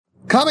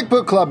Comic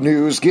Book Club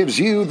News gives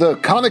you the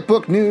comic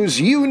book news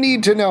you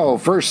need to know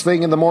first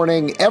thing in the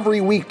morning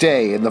every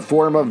weekday in the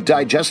form of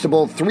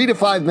digestible 3 to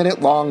 5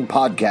 minute long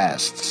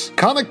podcasts.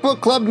 Comic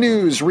Book Club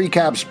News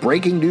recaps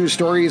breaking news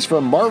stories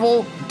from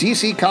Marvel,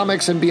 DC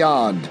Comics, and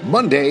beyond,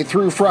 Monday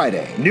through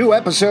Friday. New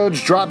episodes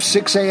drop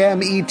 6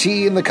 a.m. ET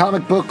in the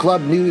Comic Book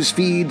Club News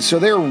feed, so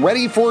they're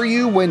ready for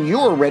you when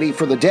you're ready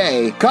for the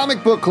day.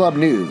 Comic Book Club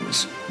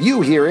News.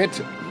 You hear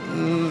it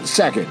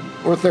second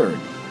or third,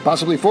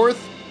 possibly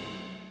fourth.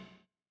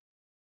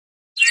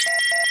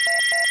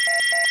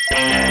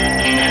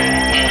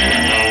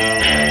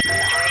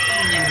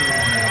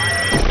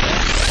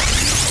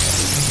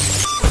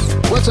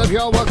 What's up,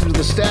 y'all? Welcome to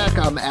The Stack.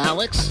 I'm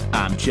Alex.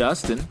 I'm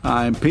Justin.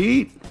 I'm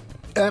Pete.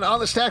 And on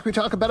The Stack, we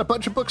talk about a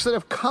bunch of books that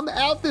have come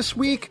out this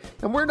week,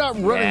 and we're not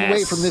running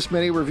away from this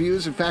many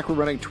reviews. In fact, we're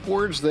running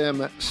towards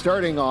them,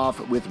 starting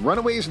off with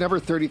Runaways number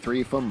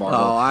 33 from Marvel.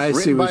 Oh, I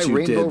see what you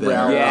Rainbow did there.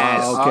 Rowell.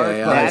 Yes. Okay.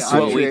 That's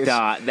what we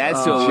thought.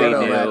 That's what we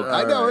knew.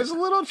 I know, it's a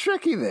little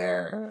tricky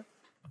there.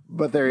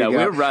 But there you go.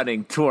 We're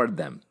running toward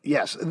them.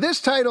 Yes, this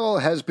title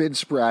has been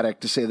sporadic,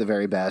 to say the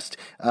very best,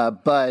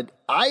 but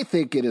I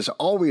think it is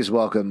always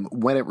welcome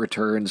when it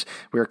returns.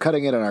 We're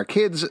cutting it on our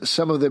kids.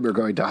 Some of them are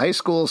going to high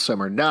school,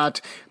 some are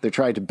not. They're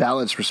trying to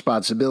balance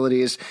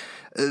responsibilities.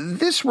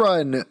 This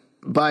run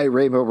by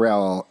Rainbow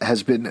Rowell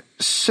has been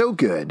so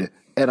good,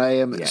 and I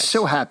am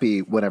so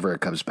happy whenever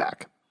it comes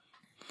back.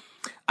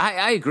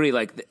 I agree.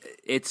 Like,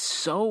 it's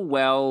so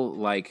well,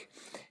 like,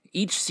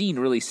 each scene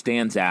really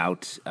stands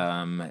out.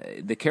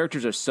 The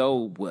characters are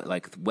so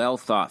well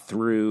thought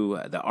through.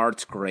 The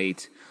art's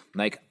great.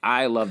 Like,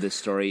 I love this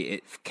story.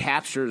 It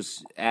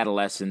captures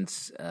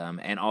adolescence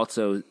and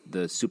also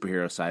the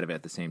superhero side of it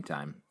at the same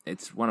time.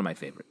 It's one of my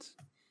favorites.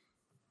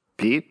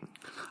 Pete?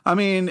 I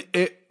mean,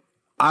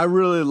 I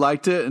really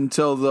liked it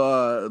until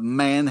the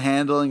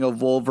manhandling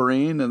of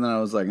Wolverine, and then I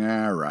was like,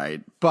 all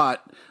right.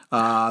 But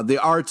the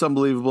art's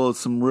unbelievable. It's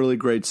some really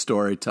great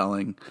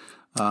storytelling.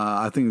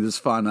 I think this is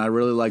fun. I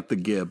really like the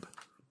Gib.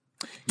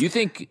 You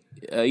think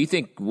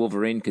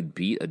Wolverine could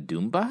beat a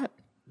Doombot?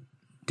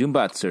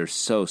 Doombots are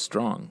so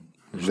strong.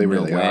 There's They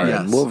really are.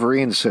 Yes. And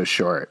Wolverine's so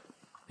short.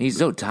 He's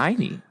so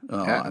tiny.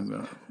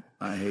 Oh,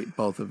 I hate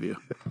both of you.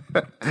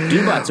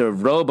 Doombots are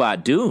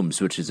robot dooms,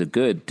 which is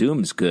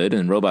Doom's good,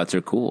 and robots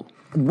are cool.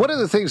 One of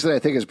the things that I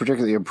think is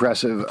particularly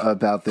impressive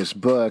about this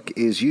book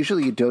is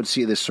usually you don't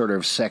see this sort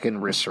of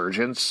second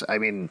resurgence. I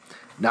mean,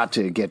 not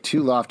to get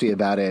too lofty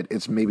about it,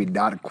 it's maybe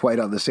not quite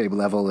on the same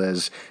level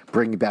as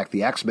bringing back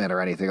the X-Men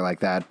or anything like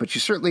that, but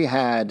you certainly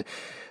had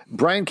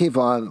Brian K.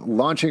 Vaughan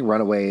launching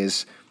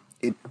Runaways,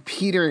 it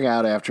petering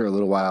out after a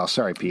little while.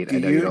 Sorry, Pete, I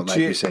know you don't like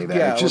me saying that.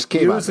 Yeah, it just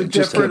came up. Use a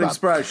different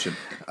expression.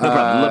 No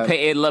problem.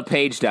 It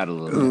LePaged out a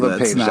little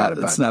bit.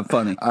 That's not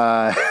funny.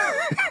 And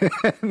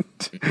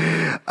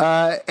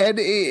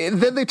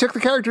then they took the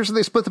characters and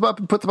they split them up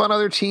and put them on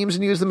other teams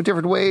and used them in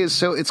different ways.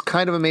 So it's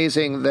kind of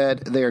amazing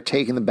that they are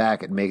taking them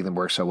back and making them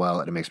work so well,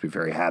 and it makes me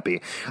very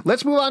happy.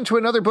 Let's move on to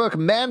another book,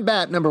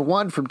 Man-Bat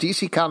 #1 from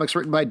DC Comics,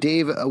 written by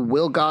Dave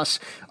Wilgoss,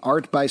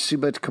 art by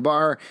Subhath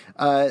Kumar.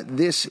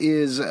 This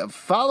is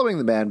following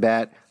the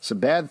Man-Bat. Some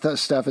bad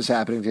stuff is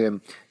happening to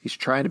him. He's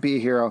trying to be a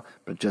hero,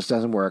 but it just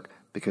doesn't work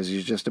because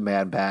he's just a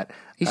Man-Bat.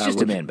 He's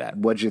just a Man-Bat.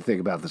 What'd you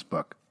think about this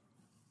book?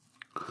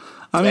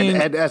 I mean,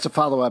 and as a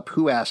follow-up,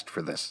 who asked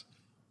for this?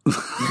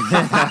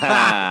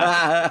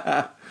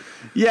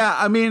 yeah,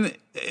 I mean,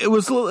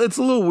 it's a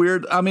little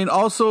weird. I mean,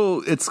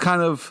 also, it's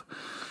kind of,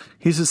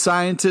 he's a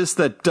scientist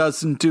that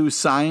doesn't do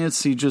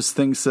science. He just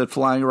thinks that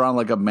flying around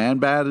like a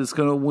Man-Bat is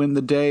going to win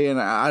the day, and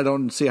I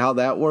don't see how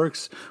that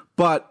works.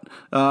 But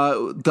the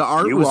art was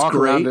great. You walk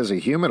around as a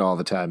human all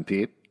the time,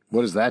 Pete.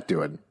 What is that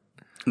doing?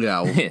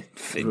 Yeah.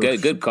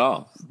 Good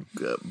call.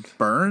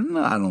 Burn?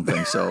 I don't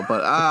think so.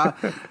 But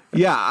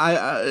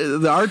yeah,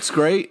 the art's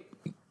great.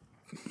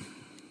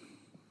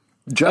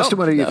 Justin,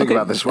 what do you think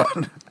about this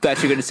one? Thought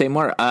you were going to say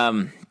more.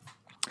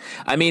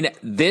 I mean,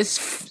 this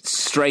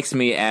strikes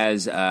me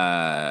as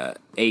a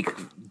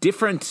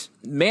different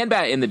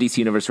Man-Bat in the DC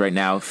universe right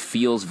now.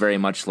 Feels very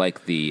much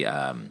like the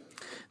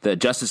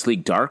Justice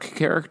League Dark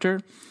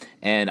character,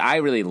 and I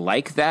really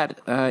like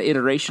that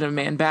iteration of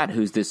Man-Bat,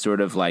 who's this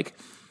sort of like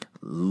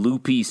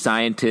loopy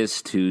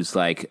scientist who's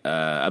like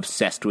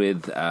obsessed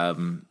with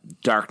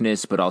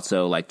darkness, but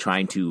also like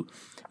trying to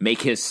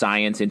make his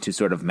science into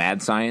sort of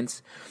mad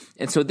science.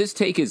 And so this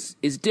take is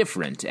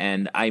different,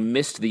 and I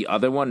missed the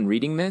other one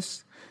reading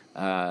this,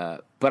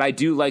 but I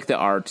do like the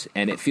art,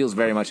 and it feels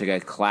very much like a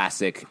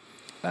classic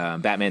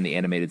Batman the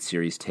Animated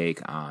Series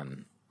take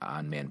on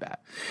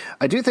Man-Bat.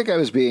 I do think I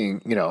was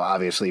being,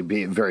 obviously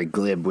being very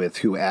glib with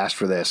who asked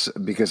for this,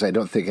 because I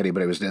don't think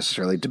anybody was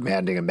necessarily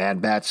demanding a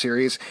Man-Bat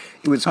series.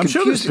 It was I'm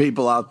sure there's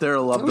people out there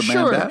who love the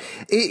Man-Bat.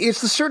 It's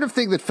the sort of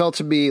thing that felt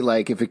to me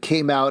like if it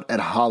came out at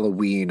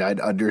Halloween, I'd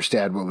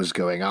understand what was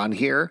going on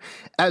here.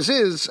 As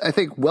is, I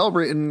think,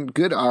 well-written,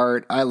 good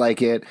art. I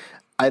like it.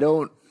 I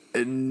don't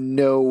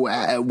know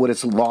what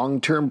its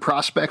long-term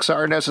prospects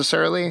are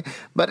necessarily,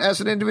 but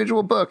as an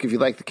individual book, if you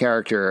like the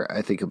character,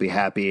 I think you'll be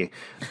happy.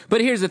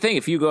 But here's the thing.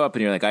 If you go up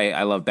and you're like,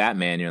 I love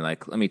Batman, you're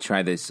like, let me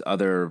try this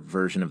other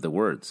version of the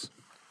words.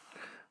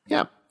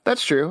 Yeah,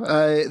 that's true.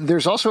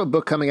 There's also a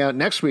book coming out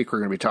next week we're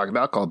going to be talking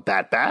about called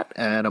Bat,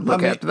 and a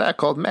book after that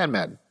called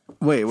Man.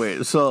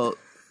 Wait. So,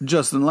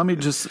 Justin,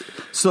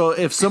 so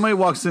if somebody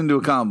walks into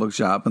a comic book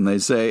shop and they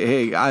say,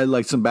 hey, I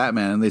like some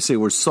Batman, and they say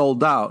we're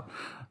sold out,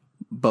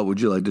 but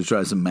would you like to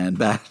try some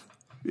Man-Bat?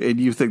 And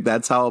you think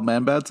that's how a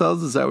Man-Bat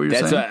sells? Is that what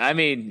you're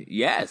saying?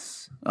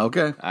 Yes.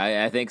 Okay.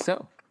 I think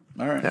so.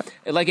 All right. Yep.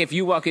 Like if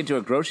you walk into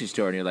a grocery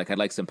store and you're like, I'd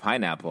like some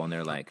pineapple, and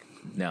they're like,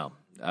 no.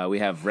 We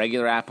have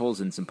regular apples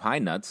and some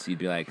pine nuts. You'd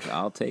be like,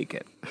 I'll take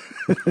it.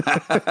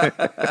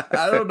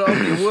 I don't know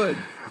if you would.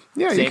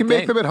 Yeah, Same you can make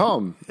thing. them at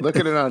home. Look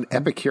at it on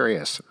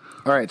Epicurious.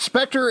 All right,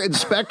 Spectre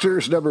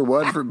Inspectors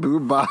 #1 from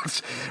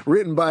Boombox,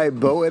 written by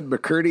Bowen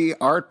McCurdy,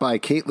 art by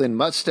Caitlin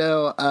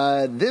Musto.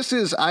 This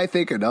is, I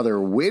think, another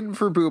win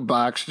for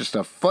Boombox. Just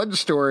a fun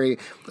story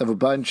of a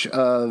bunch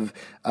of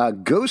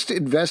ghost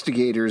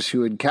investigators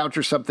who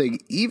encounter something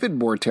even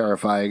more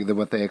terrifying than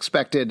what they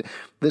expected.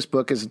 This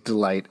book is a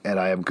delight,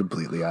 and I am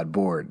completely on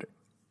board.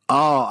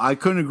 Oh, I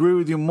couldn't agree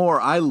with you more.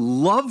 I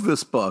love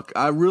this book.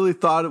 I really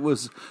thought it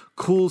was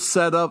cool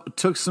setup. It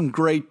took some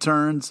great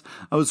turns.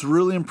 I was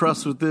really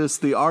impressed with this.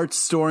 The art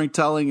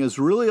storytelling is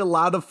really a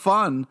lot of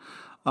fun.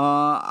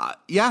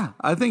 Yeah,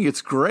 I think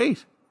it's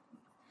great.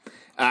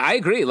 I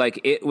agree. Like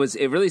it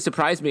really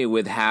surprised me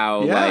with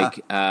how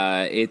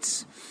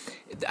it's.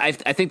 I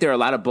think there are a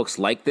lot of books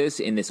like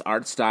this in this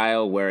art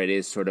style where it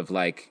is sort of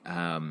like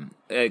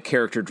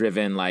character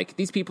driven. Like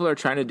these people are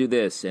trying to do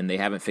this and they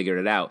haven't figured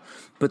it out.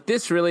 But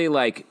this really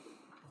like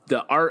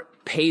the art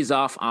pays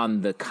off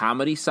on the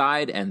comedy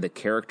side and the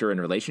character and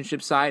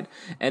relationship side,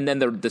 and then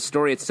the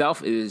story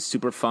itself is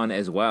super fun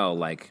as well.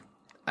 Like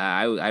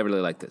I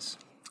really like this.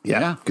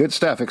 Yeah, good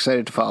stuff.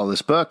 Excited to follow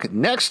this book.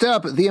 Next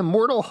up, The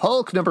Immortal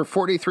Hulk,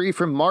 #43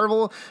 from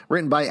Marvel,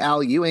 written by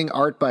Al Ewing,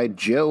 art by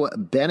Joe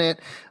Bennett.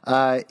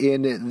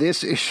 In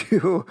this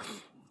issue,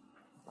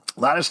 a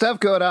lot of stuff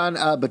going on,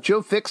 but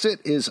Joe Fixit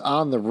is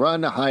on the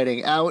run,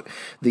 hiding out.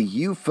 The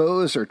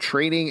UFOs are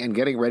training and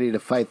getting ready to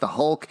fight the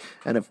Hulk,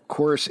 and of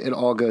course, it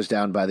all goes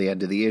down by the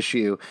end of the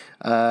issue.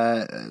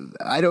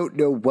 I don't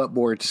know what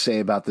more to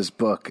say about this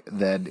book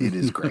than it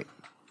is great.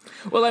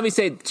 Well, let me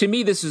say, to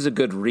me, this is a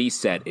good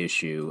reset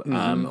issue,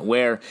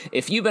 where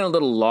if you've been a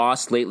little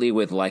lost lately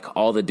with like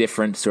all the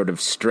different sort of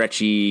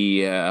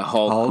stretchy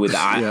Hulk with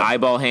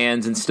eyeball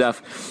hands and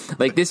stuff,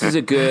 like this is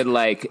a good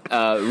like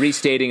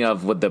restating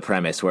of what the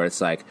premise, where it's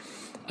like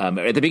at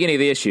the beginning of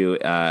the issue,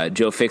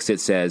 Joe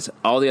Fixit says,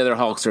 all the other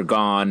Hulks are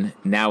gone.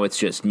 Now it's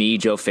just me,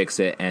 Joe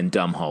Fixit, and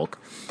Dumb Hulk.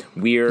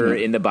 We're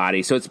in the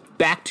body. So it's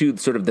back to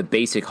sort of the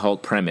basic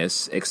Hulk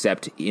premise,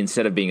 except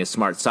instead of being a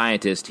smart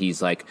scientist,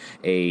 he's like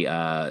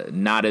a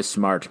not as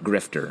smart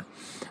grifter.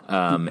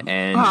 And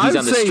he's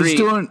on the street.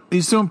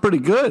 He's doing pretty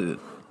good.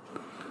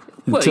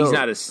 Well, he's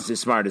not as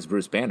smart as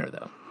Bruce Banner,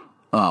 though.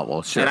 Oh,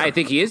 well, sure. And I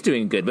think he is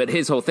doing good, but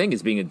his whole thing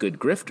is being a good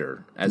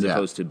grifter as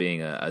opposed to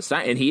being a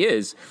scientist. And he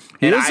is.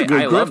 And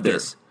I love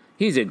this.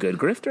 He's a good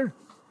grifter.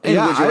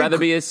 And would you rather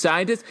be a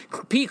scientist?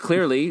 Pete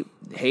clearly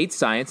hates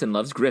science and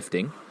loves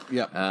grifting.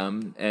 Yeah.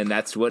 And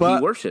that's what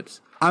he worships.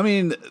 I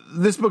mean,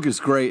 this book is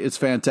great. It's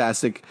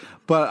fantastic.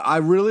 But I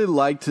really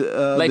liked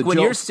like when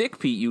you're sick,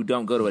 Pete, you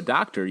don't go to a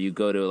doctor. You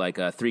go to like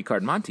a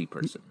 3-card Monte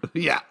person.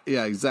 Yeah,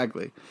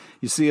 exactly.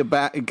 You see a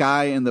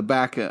guy in the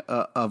back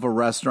of a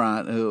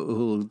restaurant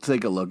who'll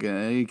take a look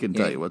and he can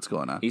tell you what's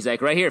going on. He's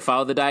like, right here,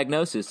 follow the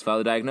diagnosis.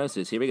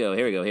 Here we go.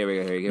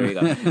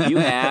 You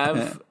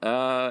have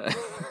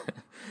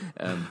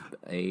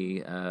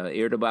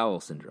irritable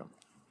bowel syndrome.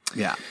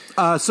 Yeah.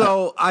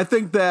 So I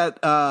think that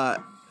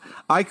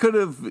I could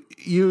have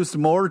used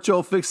more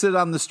Joe Fixit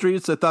on the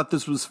streets. I thought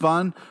this was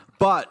fun.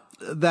 But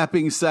that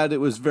being said,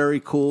 it was very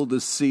cool to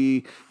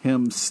see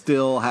him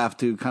still have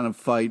to kind of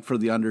fight for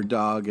the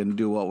underdog and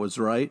do what was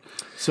right.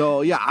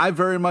 So, yeah, I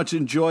very much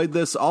enjoyed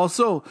this.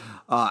 Also,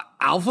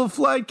 Alpha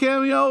Flight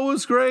cameo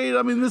was great.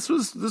 I mean, this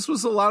was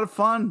a lot of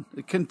fun.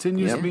 It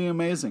continues to be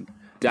amazing.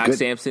 Doc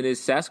Samson is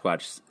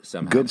Sasquatch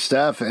somehow. Good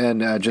stuff.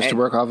 And just to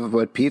work off of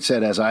what Pete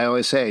said, as I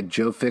always say,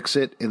 Joe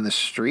Fixit in the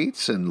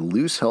streets and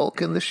Loose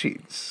Hulk in the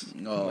sheets.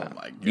 Oh,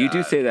 my God. You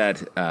do say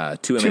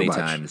that too many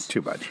times.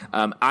 Too much.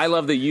 I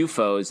love the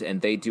UFOs,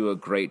 and they do a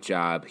great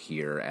job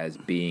here as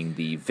being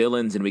the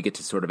villains, and we get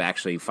to sort of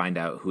actually find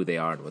out who they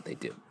are and what they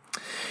do.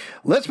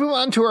 Let's move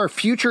on to our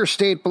future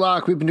state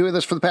block. We've been doing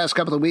this for the past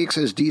couple of weeks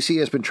as DC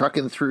has been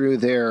trucking through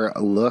their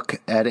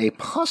look at a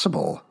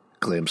possible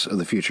glimpse of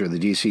the future of the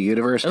DC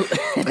universe.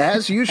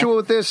 As usual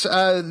with this,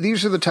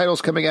 these are the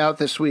titles coming out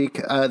this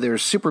week.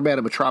 There's Superman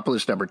and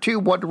Metropolis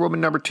 #2, Wonder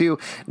Woman #2,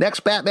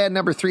 Next Batman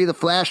 #3, The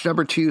Flash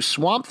 #2,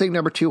 Swamp Thing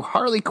 #2,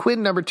 Harley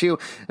Quinn #2,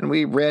 and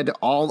we read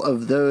all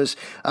of those.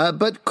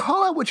 But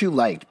call out what you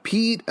liked.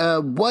 Pete,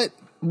 what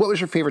what was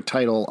your favorite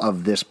title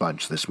of this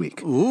bunch this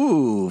week?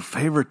 Ooh,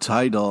 favorite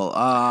title.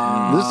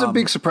 This is a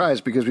big surprise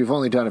because we've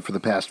only done it for the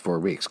past 4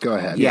 weeks. Go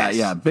ahead.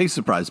 Yeah, big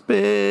surprise.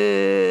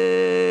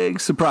 Big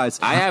surprise.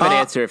 I have an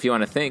answer if you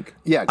want to think.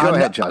 Yeah, go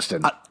ahead,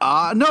 Justin.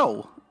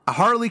 No,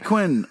 Harley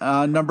Quinn,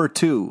 number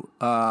 2.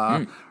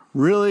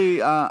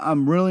 Really,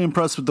 I'm really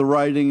impressed with the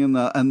writing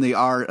and the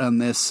art on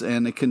this,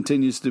 and it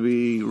continues to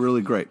be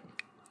really great.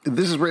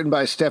 This is written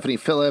by Stephanie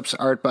Phillips,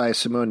 art by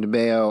Simone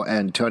DeMeo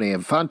and Tony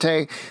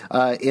Infante.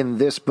 In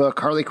this book,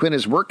 Harley Quinn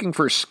is working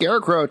for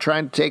Scarecrow,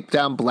 trying to take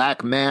down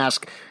Black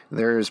Mask.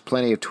 There's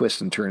plenty of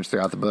twists and turns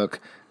throughout the book.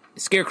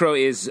 Scarecrow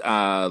is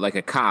like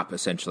a cop,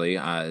 essentially.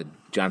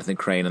 Jonathan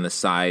Crane on the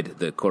side,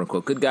 the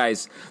quote-unquote good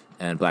guys,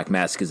 and Black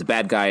Mask is a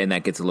bad guy, and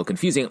that gets a little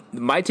confusing.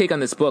 My take on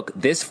this book,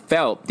 these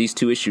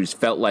 2 issues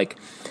felt like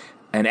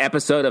an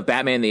episode of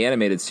Batman the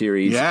Animated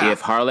Series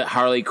if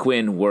Harley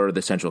Quinn were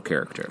the central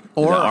character.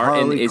 Or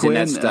Harley Quinn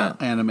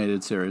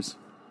animated series.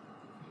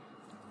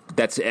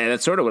 That's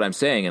sort of what I'm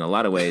saying in a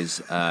lot of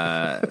ways.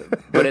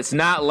 But it's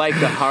not like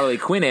the Harley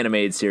Quinn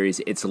animated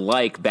series. It's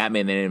like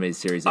Batman the Animated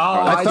Series.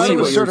 I thought it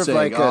was sort of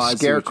like a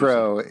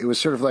Scarecrow. It was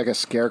sort of like a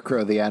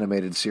Scarecrow the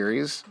Animated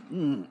Series,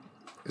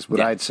 is what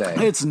I'd say.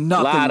 It's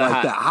nothing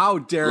like that. How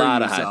dare you? A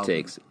lot of hot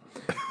takes.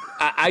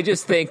 I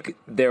just think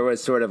there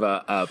was sort of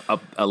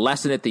a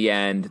lesson at the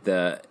end.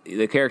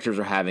 The characters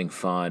are having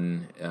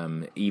fun,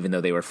 even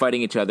though they were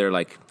fighting each other.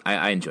 Like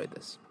I enjoyed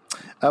this.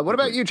 What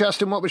about you,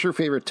 Justin? What was your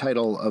favorite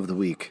title of the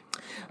week?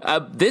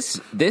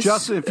 This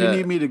Justin, if you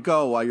need me to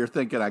go while you're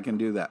thinking, I can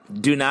do that.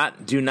 Do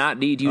not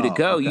need you to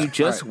go. Okay. You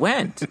just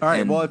went. All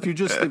right. Well, if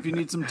you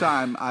need some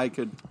time, I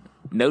could.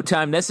 No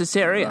time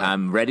necessary. Right.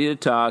 I'm ready to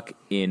talk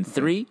in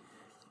 3,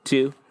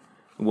 2,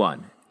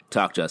 1.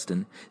 Talk,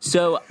 Justin.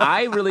 So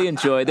I really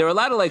enjoyed. There were a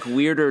lot of like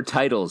weirder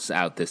titles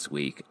out this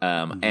week,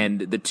 and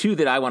the 2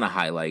 that I want to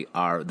highlight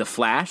are The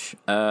Flash,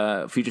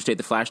 Future State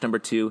The Flash number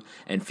 2,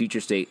 and Future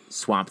State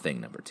Swamp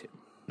Thing number 2.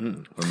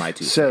 Were my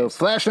 2. So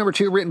Flash number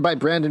 2, written by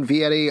Brandon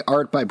Vietti,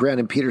 art by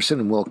Brandon Peterson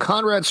and Will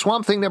Conrad.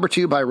 Swamp Thing number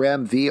 2 by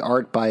Ram V,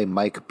 art by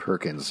Mike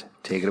Perkins.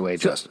 Take it away,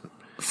 Justin.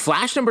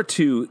 Flash number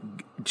 2.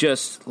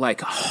 Just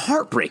like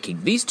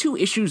heartbreaking. These 2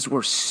 issues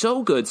were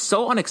so good,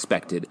 so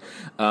unexpected.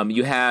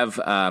 You have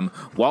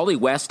Wally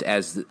West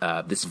as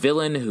this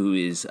villain who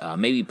is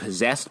maybe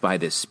possessed by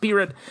this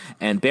spirit,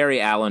 and Barry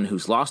Allen,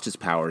 who's lost his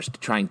powers,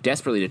 trying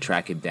desperately to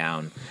track him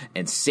down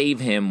and save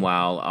him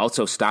while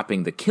also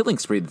stopping the killing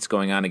spree that's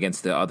going on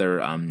against the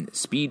other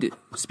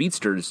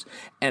speedsters.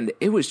 And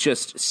it was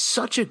just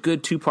such a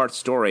good 2-part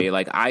story.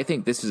 Like, I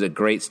think this is a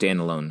great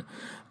standalone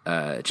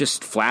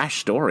just Flash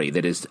story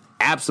that is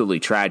absolutely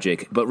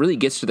tragic, but really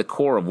gets to the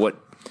core of what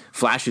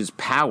Flash's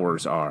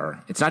powers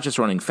are. It's not just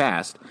running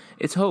fast,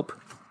 it's hope.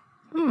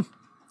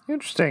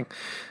 Interesting.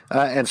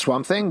 And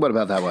Swamp Thing, what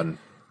about that one?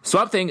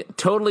 Swamp Thing,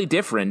 totally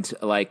different,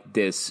 like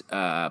this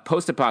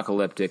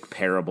post-apocalyptic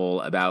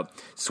parable about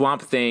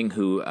Swamp Thing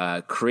who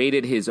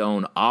created his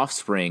own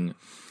offspring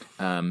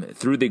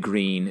through the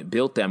green,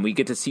 built them. We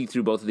get to see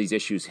through both of these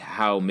issues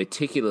how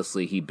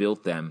meticulously he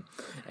built them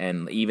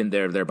and even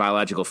their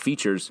biological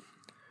features.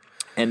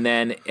 And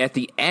then at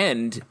the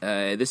end,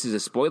 this is a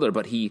spoiler,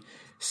 but he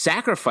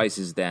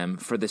sacrifices them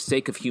for the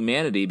sake of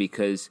humanity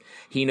because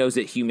he knows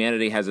that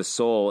humanity has a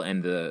soul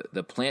and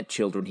the plant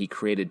children he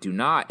created do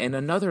not. And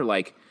another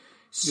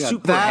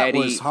super that heady,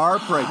 was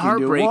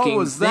heartbreaking. What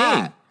was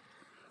that?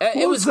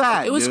 It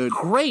was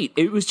great.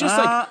 It was just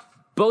like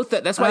both.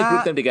 That's why I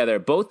grouped them together.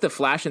 Both the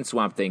Flash and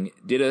Swamp Thing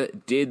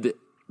did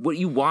what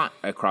you want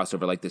a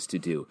crossover like this to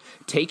do.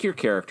 Take your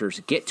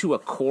characters, get to a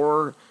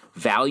core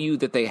value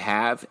that they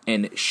have,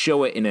 and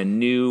show it in a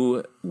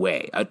new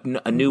way,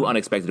 a new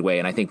unexpected way.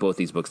 And I think both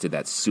these books did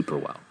that super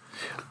well.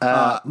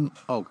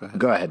 Go ahead.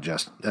 Go ahead,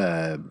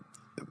 Justin.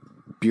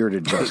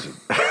 Bearded Justin.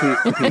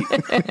 Pete.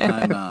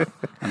 I'm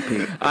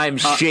Pete. I'm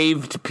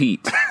shaved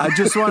Pete. I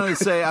just wanted to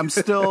say I'm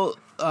still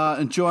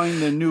enjoying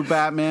the new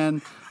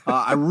Batman.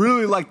 I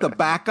really like the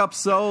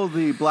backups, though,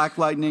 the Black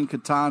Lightning,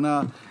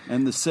 Katana,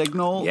 and the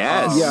Signal.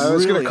 Yes. Yeah, I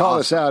was really going to call awesome.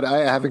 this out. I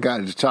haven't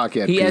gotten to talk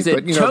yet, He Pete,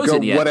 hasn't but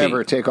chosen go yet, whatever.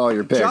 Pete. Take all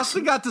your picks.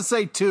 Justin got to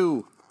say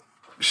 2.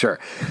 Sure.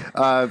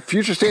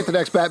 Future State, the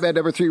next Batman,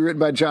 number 3, written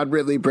by John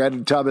Ridley,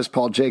 Brandon Thomas,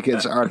 Paul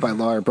Jenkins, art by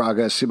Laura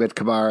Braga, Sumit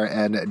Kumar,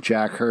 and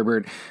Jack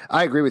Herbert.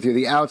 I agree with you.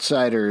 The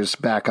Outsiders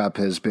backup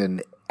has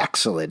been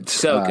excellent.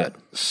 So good.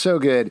 So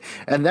good.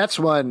 And that's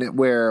one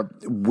where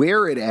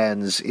it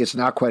ends, it's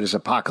not quite as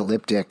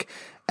apocalyptic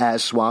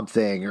as Swamp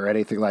Thing or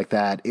anything like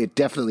that. It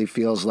definitely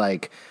feels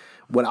like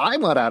what I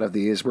want out of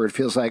these, where it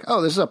feels like,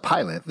 oh, this is a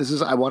pilot.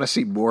 I want to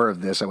see more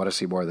of this. I want to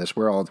see more of this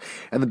world.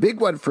 And the big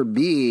one for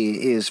me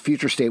is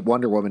Future State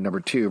Wonder Woman number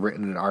 2,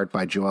 written in art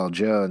by Joelle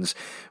Jones,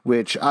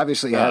 which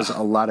obviously has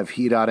a lot of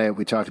heat on it.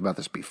 We talked about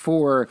this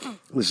before.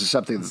 This is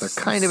something that they're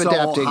kind of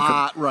adapting.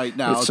 Hot right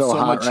now. It's so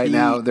hot right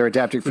now. They're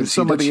adapting from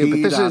CW. But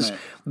this is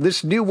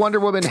this new Wonder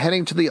Woman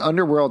heading to the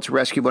underworld to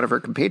rescue one of her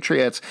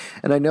compatriots.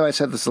 And I know I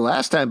said this the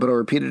last time, but I'll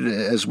repeat it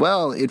as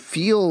well. It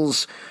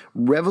feels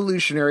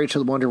revolutionary to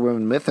the Wonder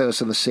Woman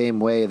mythos in the same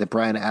way that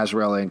Brian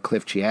Azzarello and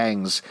Cliff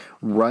Chiang's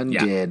run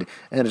did.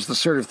 And it's the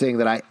sort of thing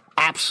that I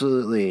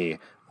absolutely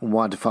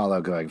want to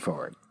follow going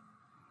forward.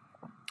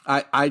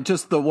 I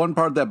just, the one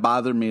part that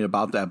bothered me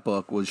about that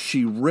book was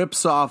she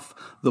rips off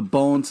the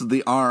bones of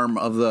the arm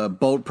of the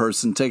boat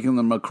person, taking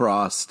them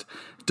across.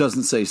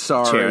 Doesn't say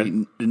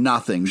sorry,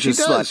 nothing. She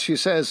does. She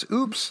says,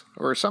 oops,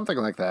 or something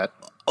like that.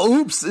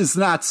 Oops is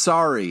not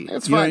sorry.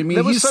 It's you fine. Know what I mean?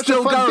 That was He's such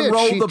still got to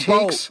roll the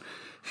boat.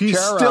 He's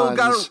still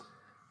got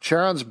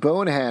Charon's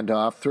bone hand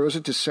off, throws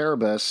it to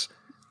Cerebus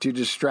to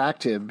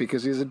distract him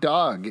because he's a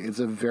dog. It's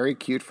a very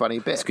cute, funny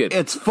bit. It's good.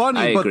 It's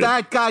funny, but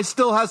that guy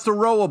still has to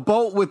row a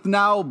boat with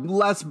now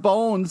less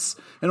bones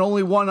and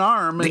only one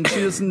arm, and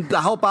she doesn't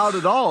help out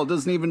at all.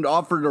 Doesn't even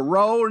offer to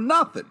row or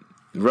nothing.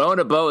 Rowing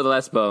a boat with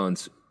less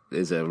bones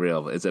is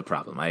a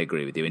problem. I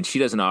agree with you. And she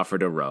doesn't offer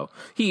to row.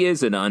 He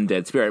is an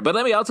undead spirit. But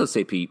let me also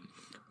say, Pete,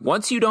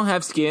 once you don't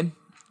have skin,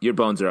 your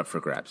bones are up for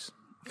grabs.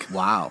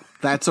 Wow.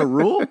 That's a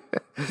rule?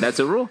 That's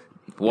a rule.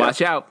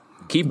 Watch out.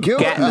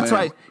 That's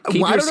right.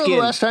 Keep I your don't know skin.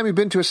 the last time you've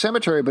been to a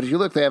cemetery, but if you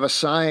look, they have a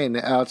sign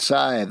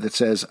outside that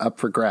says "Up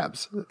for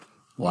grabs."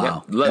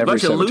 Wow, a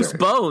bunch of loose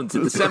bones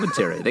at the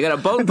cemetery. They got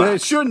a bone box. They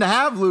shouldn't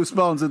have loose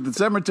bones at the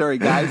cemetery,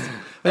 guys.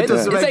 It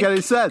doesn't make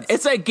any sense.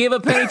 It's like give a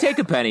penny, take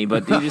a penny,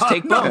 but you just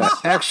take bones.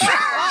 Extra.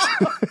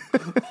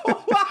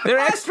 They're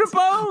extra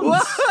bones.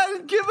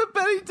 What? Give a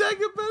penny, take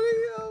a penny.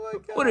 Oh my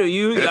god! What are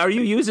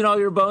you using all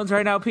your bones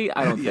right now, Pete?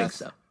 I don't think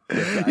so.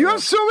 You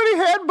have so many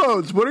head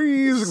bones. What are you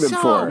using them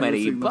for? So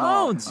many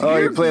bones. Oh,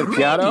 you're playing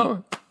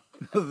piano?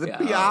 The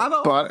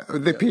piano?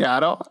 The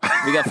piano?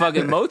 We got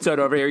fucking Mozart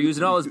over here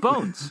using all his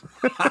bones.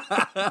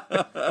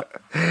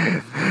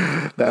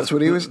 That's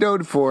what he was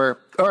known for.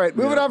 All right,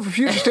 moving on from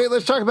Future State,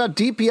 let's talk about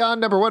Deep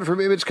Beyond, #1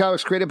 from Image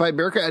Comics, created by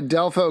Mirka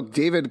Adelfo,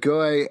 David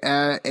Goy,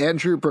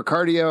 Andrew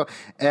Procardio,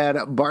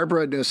 and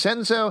Barbara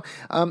Nocenzo.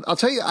 I'll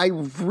tell you, I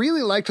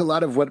really liked a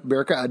lot of what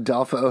Mirka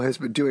Adelfo has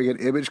been doing in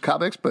Image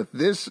Comics, but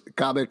this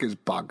comic is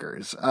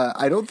bonkers.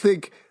 I don't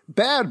think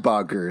bad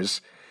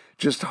bonkers,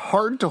 just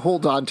hard to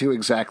hold on to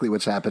exactly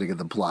what's happening in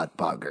the plot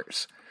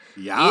bonkers.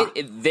 Yeah.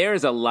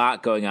 There's a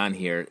lot going on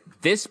here.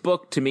 This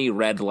book, to me,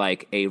 read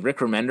like a Rick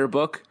Remender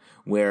book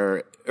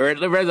or it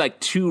read like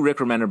two Rick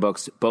Remender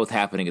books, both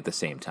happening at the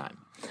same time.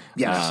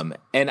 Yes.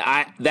 And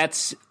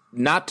that's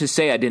not to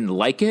say I didn't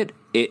like it.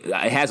 It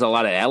has a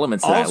lot of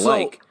elements that also, I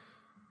like.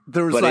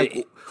 There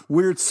was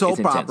weird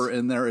soap opera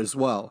in there as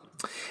well.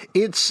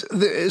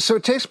 So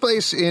it takes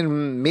place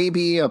in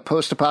maybe a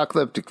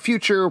post-apocalyptic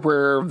future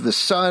where the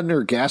sun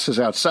or gases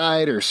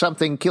outside or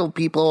something killed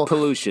people.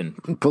 Pollution.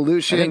 I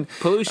think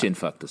pollution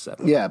fucked us up.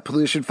 Yeah,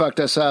 pollution fucked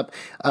us up.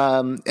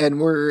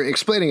 And we're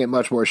explaining it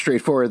much more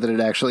straightforward than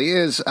it actually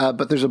is.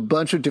 But there's a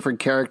bunch of different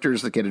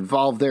characters that get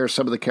involved there.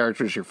 Some of the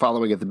characters you're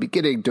following at the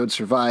beginning don't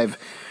survive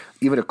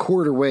even a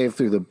quarter way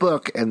through the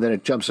book, and then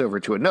it jumps over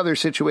to another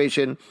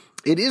situation.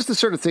 It is the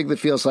sort of thing that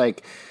feels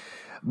like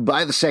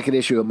by the second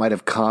issue, it might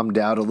have calmed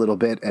down a little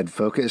bit and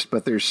focused,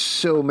 but there's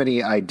so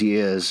many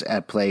ideas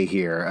at play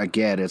here.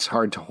 Again, it's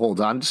hard to hold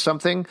on to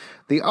something.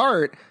 The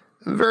art,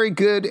 very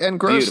good and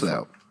gross, Beautiful.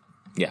 though.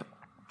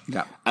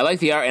 Yeah. I like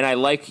the art, and I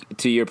like,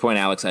 to your point,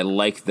 Alex, I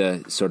like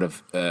the sort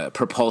of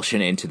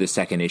propulsion into the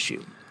second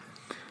issue.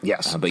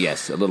 Yes. But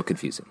yes, a little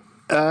confusing.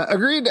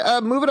 Agreed.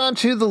 Moving on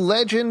to the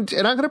legend,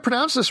 and I'm going to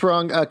pronounce this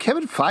wrong.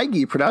 Kevin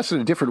Feige pronounced it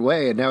a different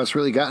way, and now it's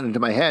really gotten into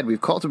my head. We've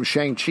called him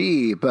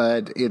Shang-Chi,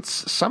 but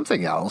it's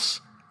something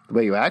else. The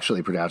way you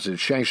actually pronounce it,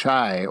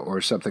 Shang-Chi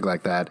or something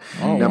like that.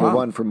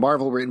 #1 from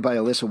Marvel, written by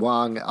Alyssa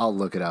Wong. I'll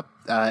look it up.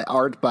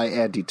 Art by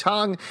Andy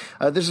Tong.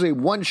 This is a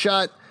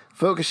one-shot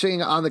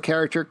focusing on the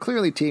character,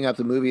 clearly teeing up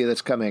the movie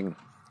that's coming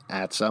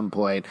at some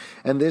point.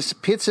 And this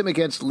pits him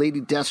against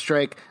Lady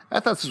Deathstrike. I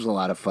thought this was a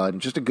lot of fun.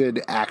 Just a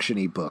good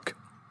action-y book.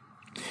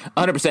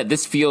 100%.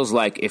 This feels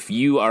like if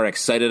you are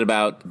excited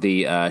about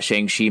the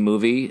Shang-Chi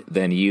movie,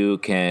 then you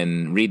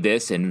can read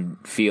this and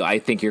feel, I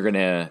think you're going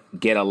to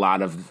get a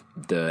lot of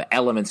the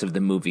elements of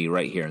the movie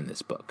right here in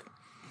this book.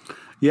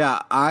 Yeah,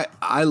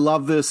 I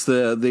love this.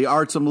 The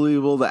art's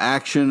unbelievable. The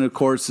action, of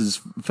course, is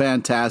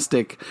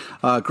fantastic.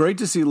 Great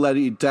to see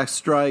Lady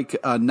Deathstrike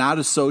not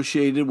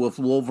associated with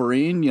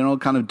Wolverine,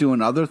 kind of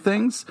doing other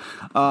things.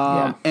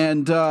 I'm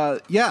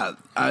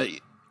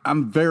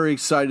very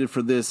excited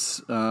for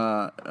this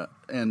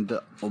and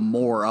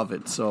more of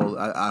it. So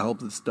I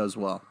hope this does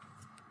well.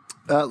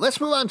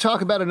 Let's move on and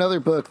talk about another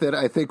book that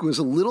I think was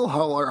a little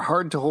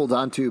hard to hold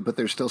on to, but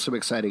there's still some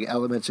exciting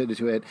elements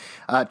into it.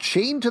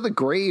 Chained to the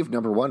Grave,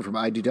 #1 from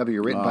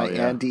IDW, written by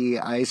Andy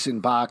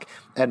Eisenbach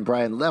and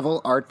Brian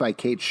Level, art by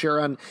Kate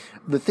Sharon.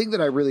 The thing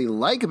that I really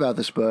like about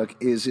this book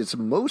is it's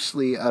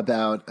mostly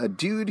about a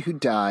dude who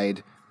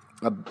died,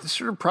 a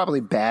sort of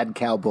probably bad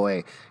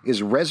cowboy,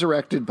 is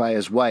resurrected by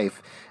his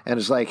wife and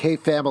is like, hey,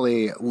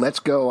 family, let's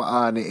go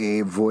on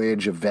a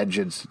voyage of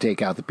vengeance to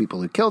take out the people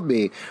who killed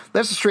me.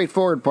 That's the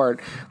straightforward part.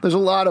 There's a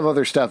lot of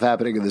other stuff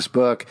happening in this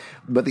book,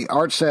 but the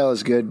art style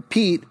is good.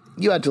 Pete,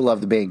 you had to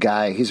love the main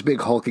guy. He's a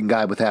big hulking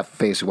guy with half a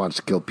face who wants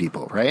to kill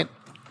people, right?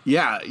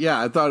 Yeah,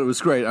 I thought it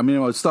was great. I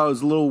mean, I thought it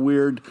was a little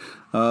weird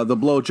the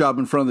blowjob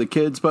in front of the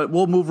kids, but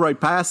we'll move right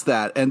past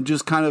that and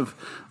just kind of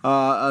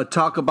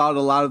talk about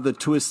a lot of the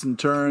twists and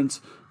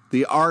turns.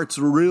 The art's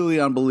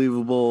really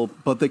unbelievable,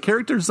 but the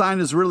character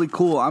design is really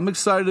cool. I'm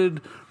excited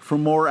for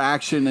more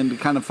action and to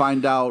kind of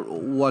find out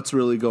what's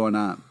really going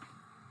on.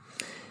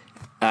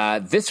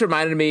 This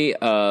reminded me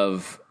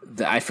of,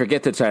 I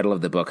forget the title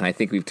of the book, and I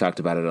think we've talked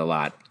about it a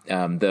lot.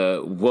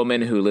 The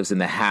woman who lives in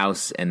the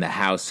house, and the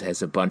house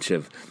has a bunch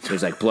of,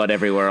 there's like blood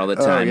everywhere all the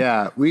time. Oh,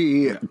 yeah.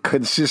 We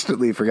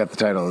consistently forget the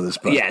title of this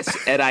book. Yes,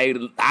 and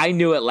I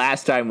knew it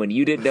last time when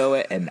you didn't know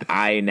it, and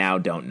I now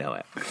don't know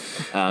it.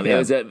 It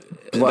was a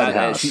Blood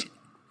House.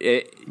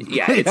 It's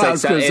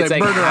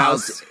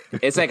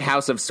like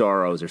House of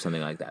Sorrows or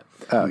something like that.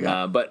 Oh,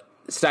 yeah. But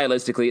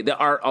stylistically, the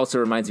art also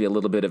reminds me a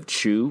little bit of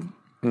Chew,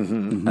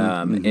 in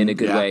a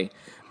good way.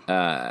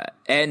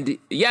 And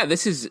yeah,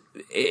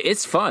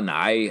 it's fun.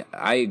 I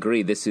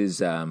agree. This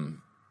is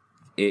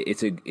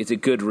it's a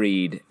good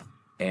read,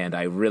 and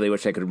I really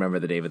wish I could remember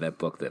the name of that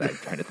book that I'm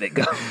trying to think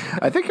of.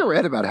 I think I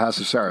read about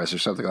House of Sorrows or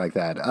something like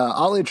that.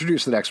 I'll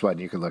introduce the next one.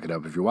 You can look it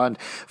up if you want.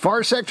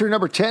 Far Sector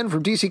number 10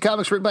 from DC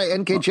Comics, written by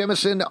N.K.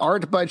 Jemisin,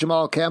 art by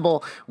Jamal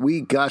Campbell.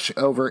 We gush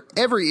over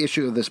every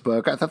issue of this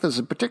book. I thought this was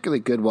a particularly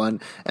good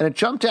one, and it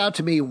jumped out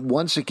to me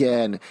once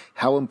again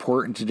how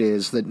important it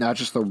is that not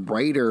just the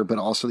writer, but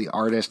also the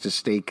artist to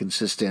stay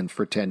consistent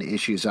for 10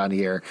 issues on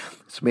here.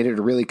 It's made it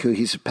a really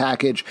cohesive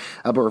package,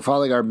 but we're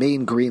following our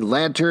main Green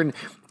Lantern.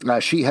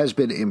 She has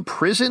been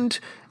imprisoned,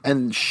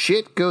 and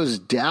shit goes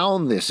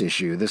down this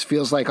issue. This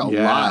feels like a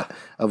lot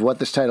of what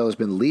this title has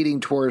been leading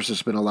towards.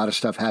 There's been a lot of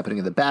stuff happening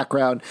in the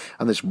background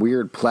on this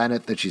weird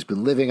planet that she's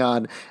been living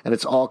on, and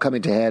it's all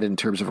coming to head in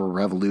terms of a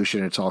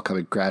revolution. It's all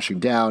coming crashing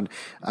down.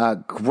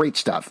 Great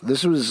stuff.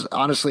 This was,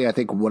 honestly, I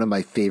think, one of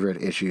my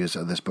favorite issues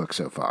of this book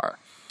so far.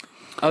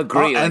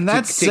 Agree. And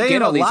that's to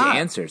get all these lot.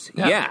 answers.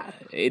 Yeah,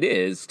 it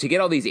is. To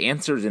get all these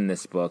answers in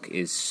this book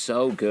is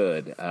so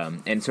good.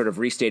 And sort of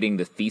restating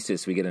the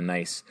thesis, we get a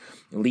nice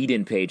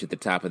lead-in page at the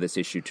top of this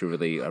issue to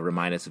really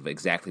remind us of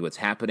exactly what's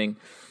happening.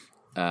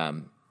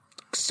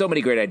 So many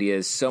great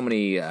ideas. So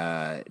many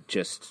if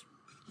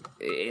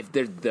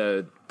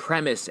the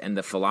premise and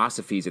the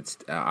philosophies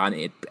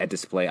on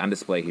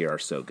display here are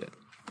so good.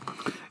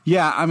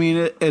 Yeah, I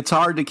mean, it's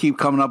hard to keep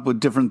coming up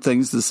with different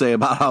things to say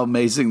about how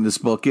amazing this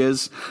book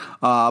is,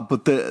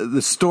 but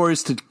the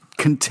stories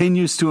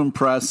continues to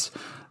impress.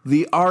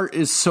 The art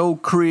is so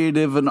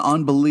creative and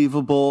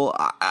unbelievable.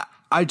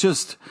 I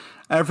just,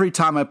 every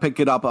time I pick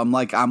it up,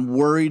 I'm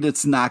worried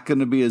it's not going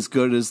to be as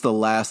good as the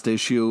last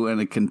issue,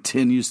 and it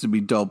continues to be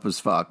dope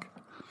as fuck.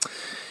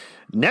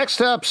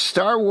 Next up,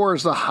 Star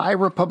Wars The High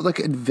Republic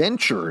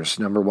Adventures,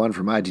 number 1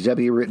 from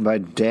IDW, written by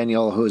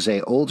Daniel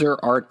Jose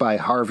Older, art by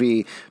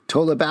Harvey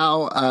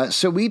Tolibao.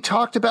 So we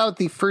talked about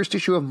the first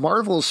issue of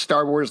Marvel's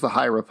Star Wars The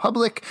High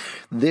Republic.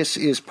 This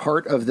is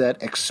part of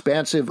that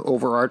expansive,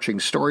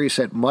 overarching story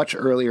set much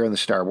earlier in the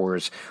Star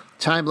Wars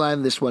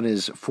timeline. This one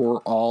is for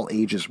all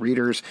ages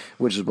readers,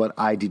 which is what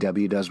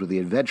IDW does with the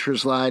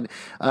Adventures line.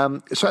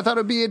 So I thought it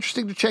would be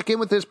interesting to check in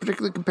with this,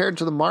 particularly compared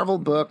to the Marvel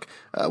book.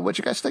 What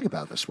you guys think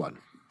about this one?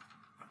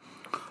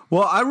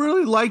 Well, I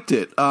really liked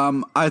it.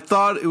 I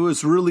thought it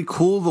was really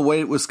cool the way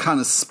it was kind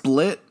of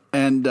split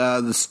and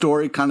the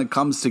story kind of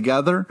comes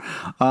together.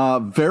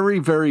 Very,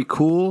 very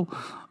cool.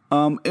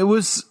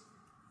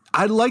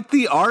 I liked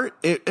the art.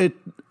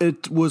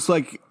 It was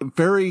like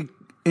very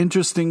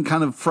interesting,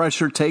 kind of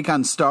fresher take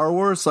on Star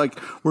Wars. Like,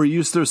 we're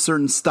used to a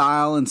certain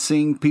style and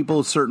seeing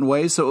people a certain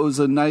way. So it was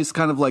a nice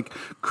kind of like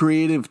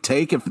creative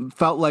take. It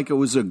felt like it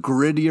was a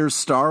grittier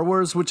Star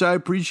Wars, which I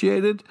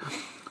appreciated.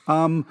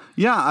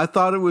 I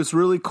thought it was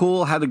really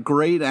cool. Had a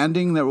great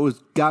ending that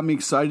got me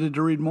excited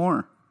to read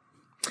more.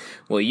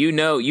 Well, you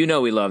know,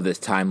 we love this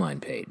timeline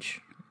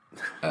page.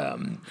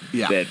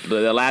 That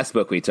the last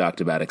book we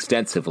talked about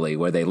extensively,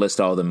 where they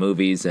list all the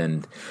movies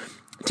and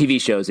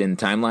TV shows in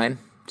timeline.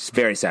 It's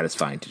very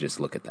satisfying to just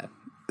look at that.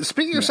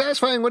 Speaking of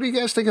satisfying, what do you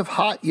guys think of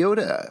Hot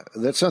Yoda?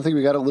 That's something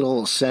we got a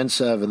little sense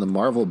of in the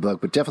Marvel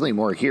book, but definitely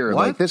more here.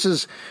 What? Like this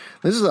is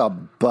a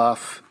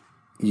buff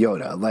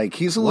Yoda. Like,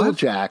 he's a little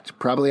jacked,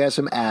 probably has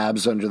some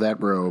abs under that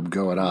robe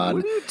going on.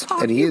 What are you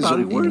talking and he is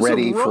about?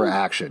 ready for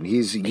action.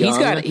 He's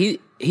young.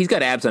 He's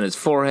got abs on his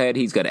forehead.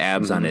 He's got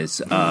abs on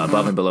his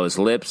above and below his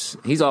lips.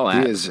 He's all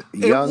abs. He is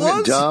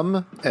young,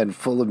 dumb, and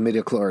full of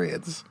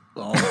midichlorians.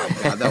 Oh my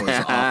God, that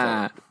was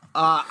awful.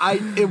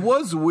 It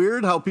was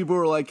weird how people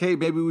were like, hey,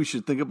 maybe we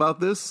should think about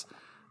this.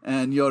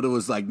 And Yoda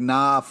was like,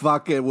 nah,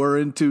 fuck it. We're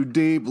in too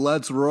deep.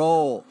 Let's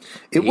roll.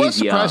 It was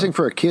surprising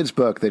for a kid's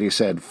book that he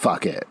said,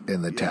 fuck it,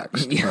 in the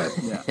text.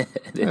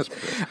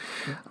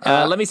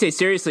 But, let me say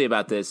seriously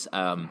about this.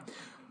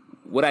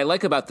 What I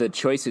like about the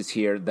choices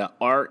here, the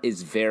art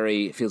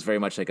feels very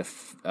much like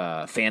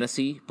a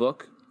fantasy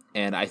book.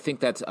 And I think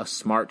that's a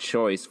smart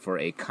choice for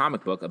a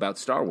comic book about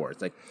Star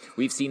Wars. Like,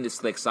 we've seen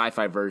this like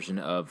sci-fi version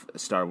of the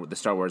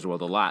Star Wars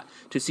world a lot.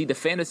 To see the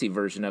fantasy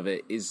version of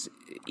it is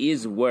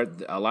where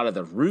a lot of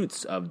the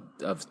roots of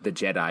the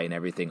Jedi and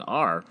everything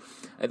are.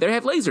 They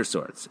have laser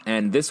swords,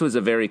 and this was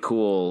a very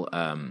cool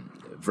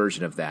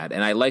version of that.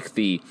 And I like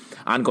the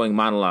ongoing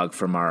monologue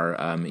from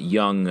our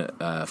young,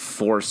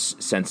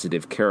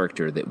 Force-sensitive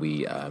character that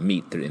we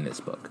meet in this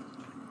book.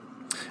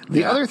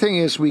 The other thing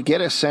is we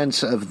get a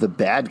sense of the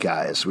bad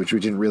guys, which we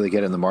didn't really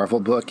get in the Marvel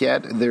book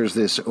yet. There's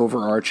this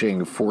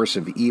overarching force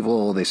of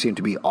evil. They seem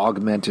to be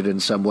augmented in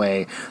some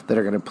way that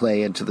are going to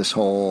play into this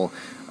whole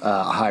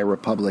High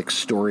Republic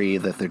story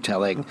that they're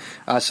telling.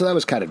 So that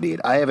was kind of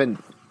neat.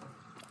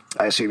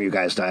 I assume you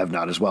guys have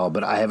not as well,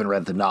 but I haven't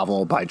read the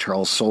novel by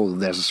Charles Soule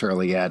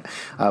necessarily yet,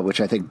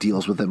 which I think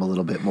deals with them a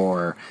little bit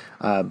more.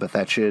 But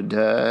that should,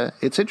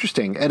 it's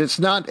interesting. And it's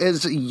not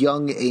as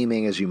young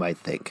aiming as you might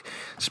think.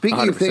 Speaking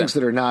 100%. of things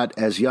that are not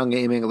as young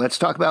aiming, let's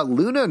talk about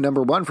Luna,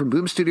 #1 from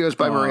Boom Studios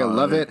by Maria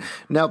Lovett.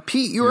 Now,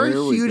 Pete, you're a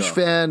huge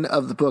fan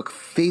of the book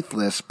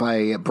Faithless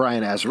by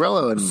Brian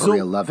Azzarello and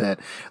Maria Lovett.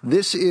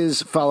 This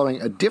is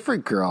following a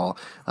different girl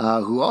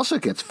who also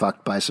gets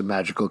fucked by some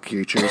magical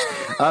creatures.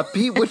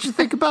 Pete, what'd you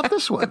think about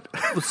this one?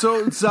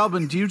 So,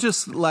 Zalbin, do you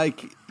just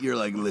you're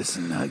like,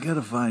 listen, I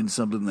gotta find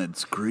something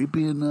that's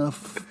creepy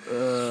enough,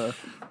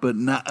 but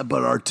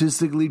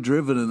artistically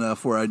driven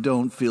enough where I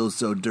don't feel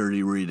so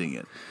dirty reading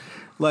it.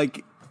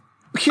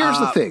 Here's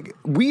the thing.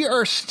 We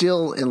are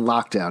still in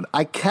lockdown.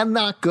 I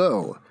cannot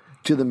go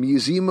to the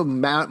Museum of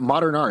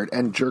Modern Art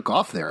and jerk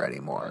off there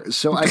anymore.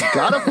 So I've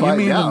got to find out. You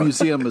mean the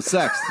Museum of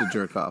Sex to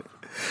jerk off?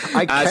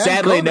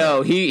 Sadly,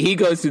 no. He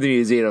goes to the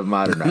Museum of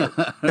Modern Art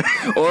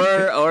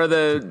or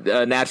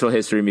the Natural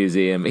History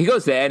Museum. He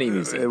goes to any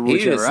museum. He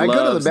just I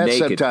go to the Met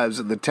naked. sometimes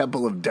in the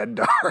Temple of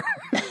Dendar.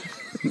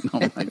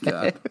 Oh, my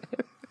God.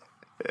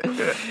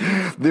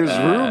 There's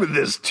room in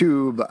this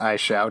tube, I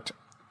shout.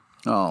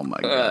 Oh, my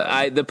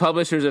God. The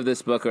publishers of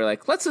this book are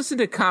like, let's listen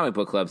to Comic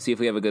Book Club, see if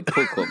we have a good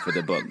pull quote for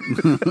the book.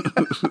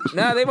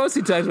 No, they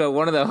mostly talked about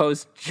one of the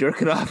hosts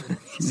jerking off in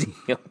the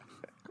museum.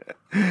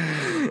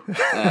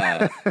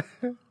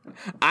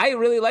 I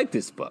really like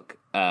this book.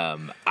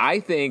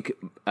 I think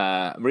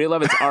Maria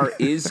Lovett's art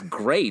is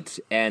great,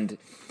 and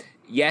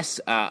yes,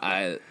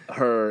 a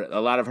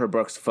lot of her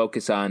books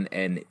focus on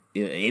an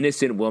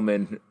innocent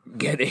woman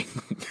getting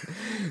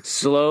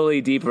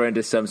slowly deeper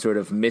into some sort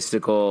of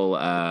mystical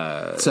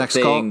sex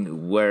thing cult?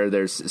 where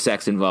there's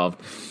sex involved,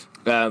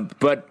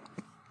 but.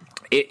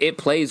 It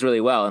plays really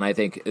well, and I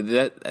think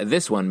that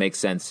this one makes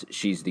sense.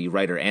 She's the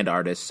writer and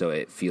artist, so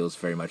it feels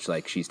very much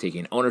like she's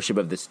taking ownership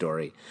of this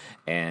story.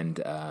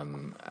 And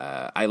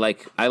I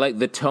like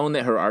the tone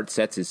that her art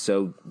sets is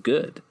so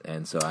good,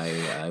 and so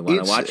I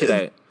want to watch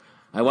it.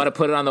 I want to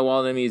put it on the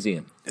wall in the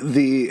museum.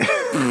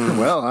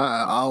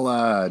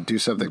 I'll do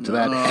something to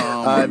that.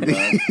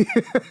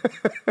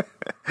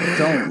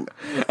 Don't.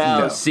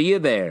 I'll see you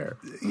there.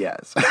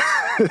 Yes.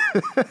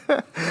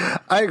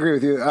 I agree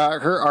with you.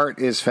 Her art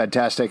is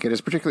fantastic. It is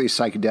particularly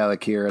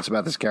psychedelic here. It's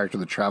about this character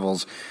that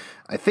travels,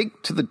 I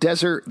think, to the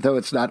desert, though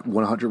it's not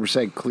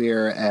 100%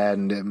 clear,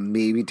 and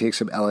maybe takes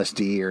some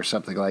LSD or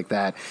something like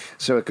that.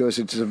 So it goes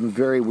into some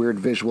very weird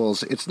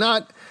visuals. It's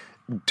not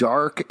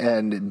dark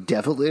and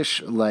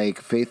devilish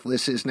like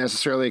Faithless is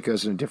necessarily. It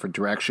goes in a different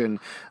direction.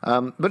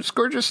 But it's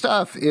gorgeous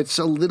stuff. It's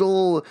a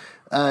little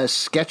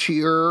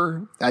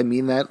sketchier. I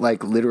mean that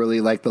literally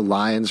the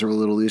lines are a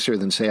little looser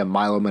than, say, a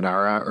Milo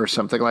Manara or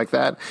something like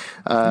that.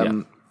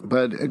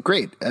 But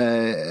great.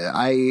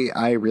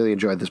 I really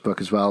enjoyed this book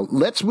as well.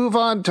 Let's move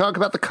on, talk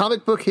about the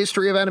comic book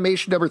History of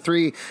Animation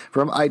 #3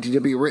 from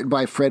IDW, written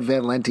by Fred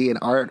Van Lente and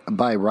art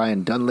by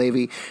Ryan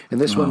Dunleavy. And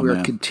this one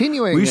we're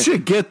continuing. We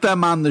should get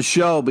them on the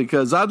show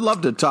because I'd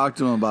love to talk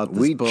to them about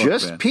this book.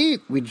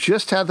 We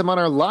just had them on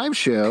our live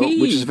show,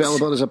 which is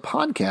available as a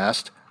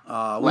podcast.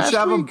 We should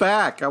have them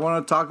back. I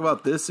want to talk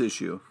about this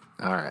issue.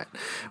 All right.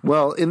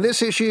 Well, in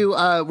this issue,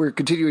 we're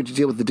continuing to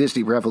deal with the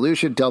Disney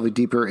Revolution, delving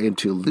deeper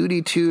into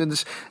Looney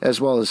Tunes, as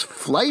well as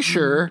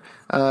Fleischer,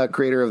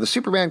 creator of the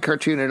Superman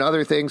cartoon and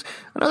other things.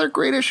 Another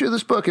great issue of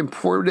this book,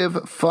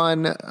 informative,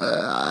 fun.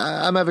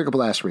 I'm having a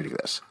blast reading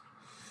this.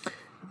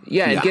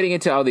 Yeah, and getting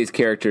into all these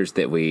characters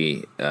that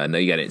we know.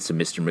 You got some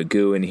Mr.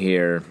 Magoo in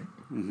here.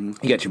 Mm-hmm.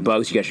 You got your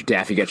Bugs, you got your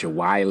Daffy, you got your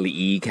Wile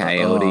E.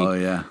 Coyote. Oh,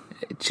 yeah.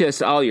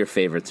 Just all your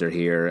favorites are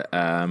here.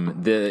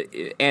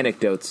 The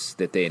anecdotes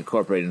that they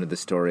incorporate into the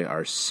story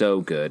are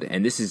so good.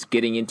 And this is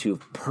getting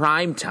into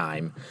prime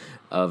time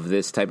of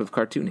this type of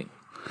cartooning.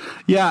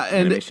 Yeah,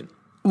 and animation.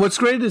 What's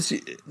great is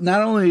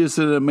not only is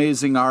it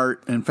amazing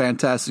art and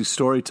fantastic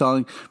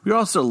storytelling, you're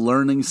also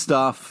learning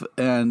stuff,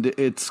 and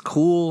it's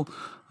cool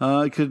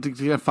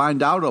to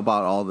find out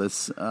about all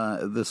this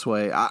this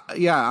way.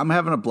 I'm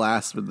having a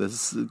blast with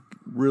this.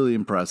 Really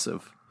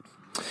impressive.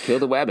 Kill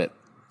the Wabbit.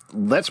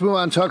 Let's move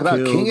on and talk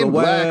about King in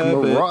Black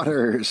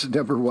Marauders,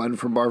 #1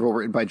 from Marvel,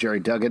 written by Jerry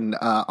Duggan,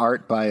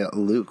 art by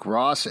Luke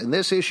Ross. In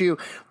this issue,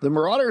 the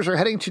Marauders are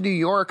heading to New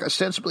York,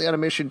 ostensibly on a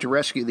mission to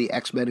rescue the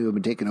X-Men who have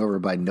been taken over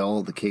by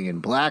Null, the King in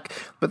Black,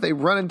 but they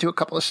run into a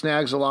couple of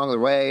snags along the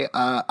way.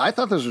 I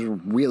thought this was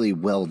really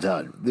well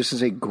done. This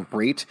is a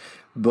great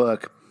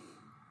book.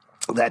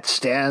 that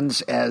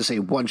stands as a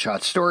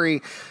one-shot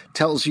story,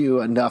 tells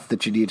you enough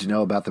that you need to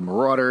know about the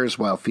Marauders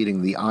while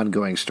feeding the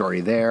ongoing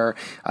story there.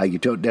 You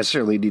don't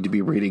necessarily need to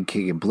be reading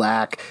King in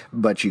Black,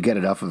 but you get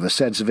enough of a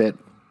sense of it.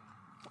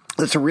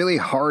 It's a really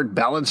hard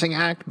balancing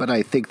act, but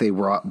I think they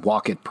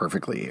walk it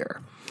perfectly here.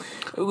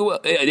 Well,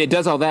 it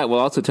does all that while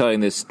also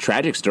telling this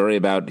tragic story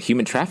about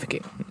human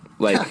trafficking.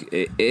 Like,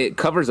 it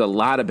covers a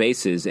lot of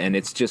bases, and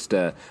it's just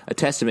a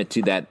testament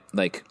to that,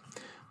 like,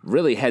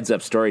 really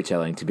heads-up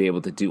storytelling to be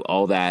able to do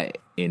all that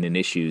in an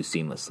issue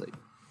seamlessly.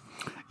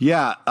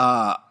 Yeah,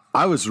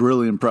 I was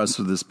really impressed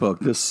with this book.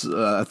 This,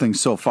 I think,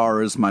 so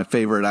far is my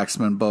favorite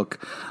X-Men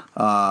book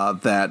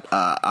that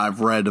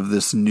I've read of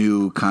this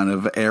new kind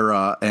of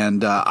era,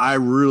 and I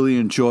really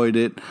enjoyed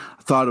it.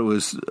 I thought there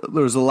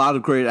was a lot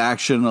of great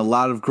action, a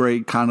lot of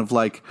great kind of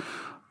like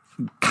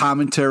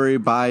commentary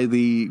by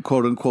the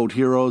quote-unquote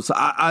heroes.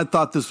 I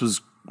thought this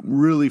was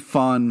really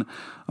fun,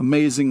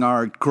 amazing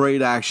art,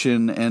 great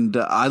action, and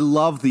I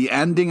love the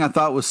ending. I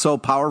thought it was so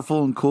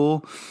powerful and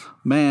cool.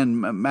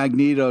 Man,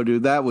 Magneto,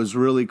 dude, that was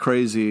really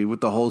crazy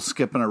with the whole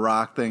skipping a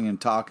rock thing and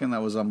talking.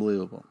 That was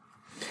unbelievable.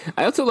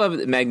 I also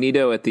love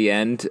Magneto at the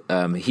end.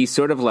 He's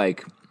sort of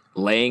like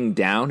laying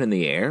down in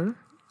the air,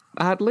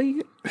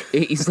 oddly.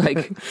 He's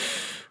like,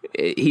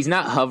 he's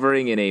not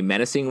hovering in a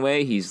menacing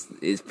way.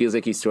 It feels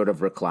like he's sort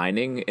of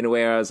reclining in a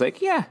way where I was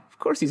like, yeah, of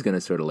course he's going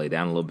to sort of lay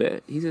down a little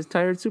bit. He's a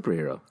tired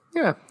superhero.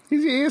 Yeah,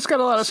 he's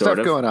got a lot of stuff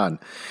going on.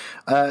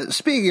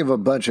 Speaking of a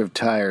bunch of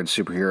tired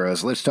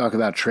superheroes, let's talk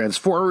about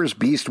Transformers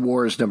Beast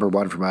Wars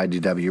 #1 from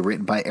IDW,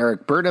 written by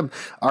Eric Burnham,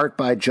 art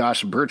by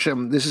Josh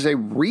Burcham. This is a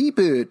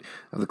reboot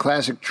of the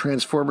classic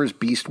Transformers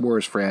Beast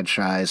Wars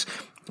franchise,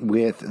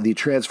 with the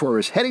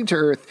Transformers heading to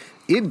Earth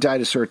in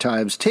dinosaur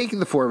times, taking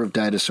the form of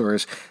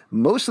dinosaurs.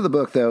 Most of the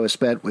book, though, is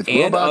spent with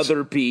and robots.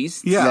 Other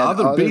beasts. Yeah,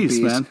 other beasts,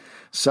 man.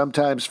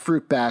 Sometimes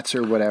fruit bats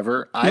or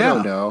whatever. I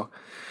don't know.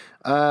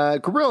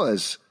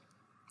 Gorillas.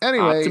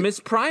 Anyway,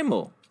 Optimus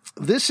Primal.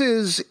 This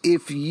is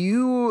if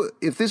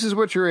this is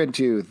what you're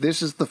into,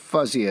 this is the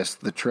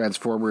fuzziest the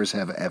Transformers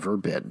have ever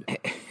been.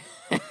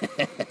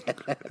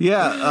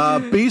 Yeah,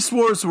 Beast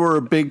Wars were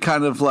a big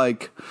kind of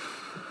like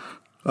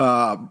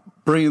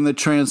bringing the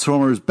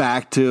Transformers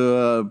back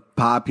to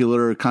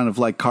popular kind of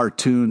like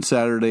cartoon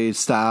Saturday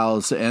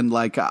styles, and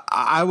like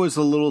I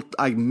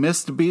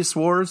missed Beast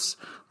Wars.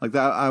 Like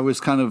that, I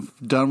was kind of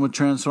done with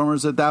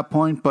Transformers at that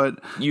point. But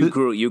you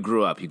grew up. You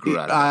grew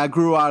out of it. I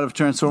grew out of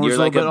Transformers. You're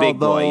like a big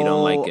boy. You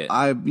don't like it.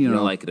 You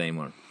don't like it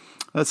anymore.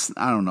 I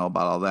don't know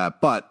about all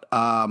that, but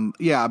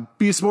yeah,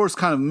 Beast Wars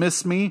kind of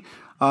missed me.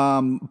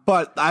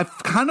 But I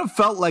kind of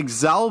felt like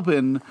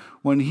Zalbin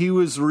when he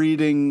was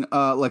reading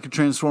like a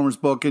Transformers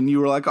book, and you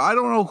were like, I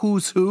don't know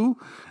who's who,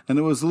 and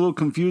it was a little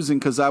confusing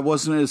because I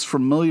wasn't as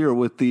familiar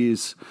with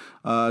these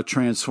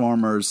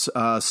Transformers.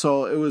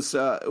 So it was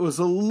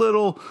a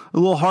little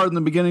hard in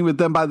the beginning, but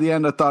then by the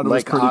end, I thought it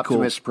was pretty cool. Like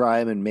Optimus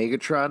Prime and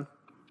Megatron.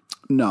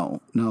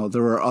 No,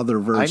 there were other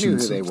versions. I knew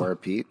who they were,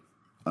 Pete.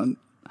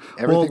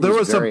 Well, there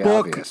was a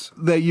book obvious.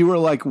 that you were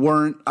like,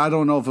 I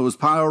don't know if it was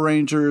Power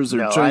Rangers or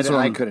Transformers.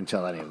 I couldn't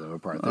tell any of them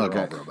apart. They were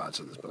all robots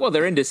in this book. Well,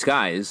 they're in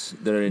disguise.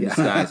 They're in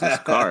disguise as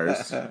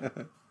cars.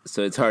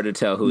 So it's hard to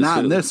tell who's Not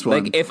who. in this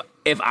one. Like,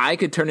 if I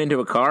could turn into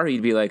a car,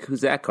 you'd be like,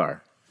 who's that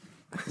car?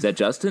 Is that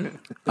Justin?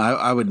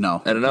 I would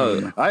know. I don't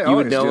know. I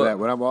always do that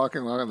when I'm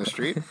walking along the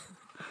street.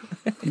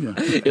 You're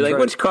like,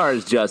 which car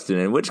is Justin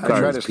and which car is I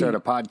try to Pete? start a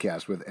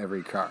podcast with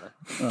every car.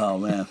 Oh,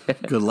 man.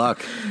 Good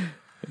luck.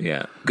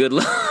 Yeah. Good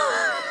luck.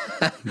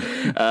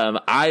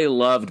 I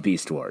loved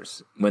Beast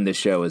Wars when the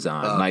show was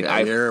on.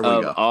 Okay, here we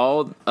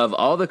go. Of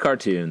all the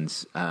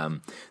cartoons,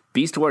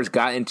 Beast Wars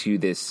got into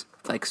this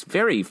like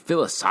very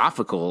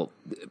philosophical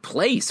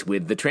place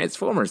with the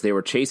Transformers. They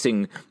were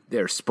chasing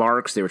their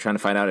sparks. They were trying to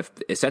find out if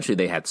essentially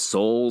they had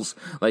souls.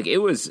 Like, it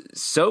was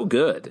so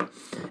good.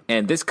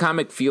 And this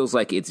comic feels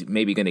like it's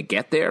maybe going to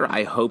get there.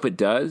 I hope it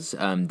does.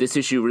 This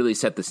issue really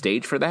set the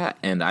stage for that,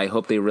 and I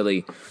hope they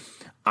really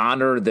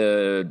honor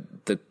the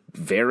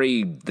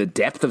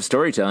depth of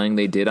storytelling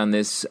they did on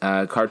this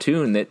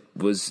cartoon that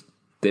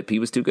Pete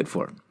was too good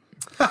for.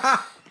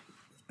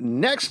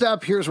 Next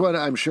up, here's one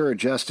I'm sure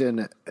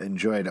Justin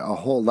enjoyed a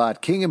whole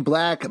lot. King in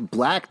Black,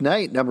 Black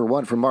Knight,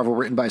 #1 from Marvel,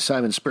 written by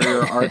Simon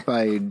Spurrier, art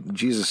by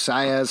Jesus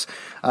Saez.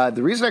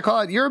 The reason I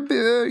call it,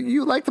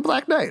 you like the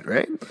Black Knight,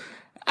 right?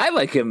 I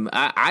like him.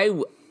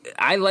 I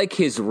like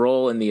his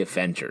role in the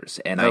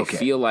Avengers, and I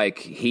feel like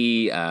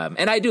he,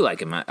 and I do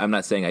like him. I'm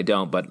not saying I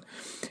don't, but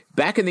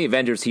back in the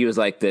Avengers, he was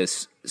like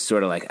this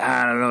sort of like,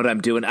 I don't know what I'm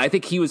doing. I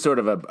think he was sort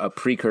of a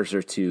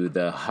precursor to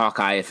the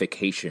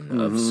Hawkeye-ification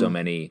of so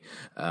many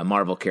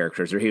Marvel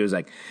characters, where he was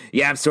like,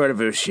 yeah, I'm sort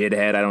of a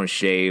shithead. I don't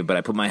shave, but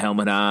I put my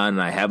helmet on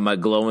and I have my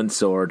glowing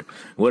sword.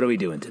 What are we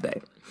doing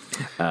today?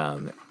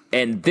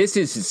 And this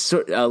is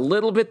a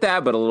little bit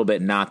that, but a little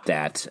bit not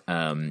that.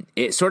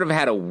 It sort of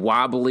had a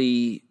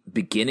wobbly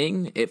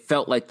beginning. It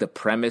felt like the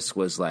premise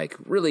was like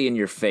really in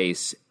your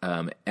face,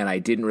 and I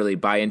didn't really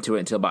buy into it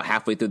until about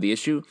halfway through the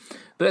issue.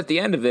 But at the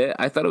end of it,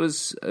 I thought it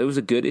was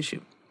a good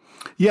issue.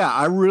 Yeah,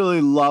 I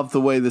really love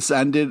the way this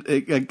ended.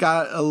 It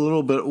got a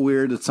little bit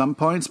weird at some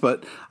points,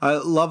 but I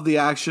love the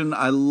action.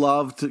 I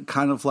loved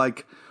kind of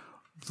like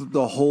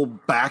the whole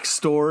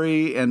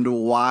backstory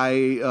and why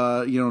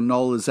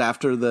Noel is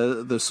after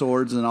the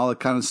swords and all that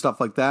kind of stuff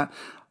like that.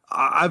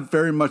 I've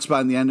very much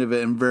by the end of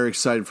it and very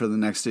excited for the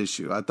next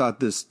issue. I thought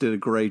this did a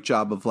great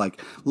job of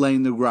like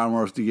laying the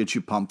groundwork to get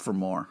you pumped for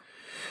more.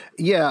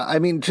 Yeah, I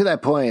mean, to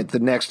that point, the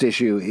next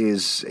issue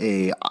is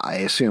I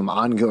assume,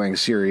 ongoing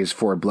series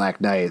for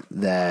Black Knight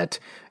that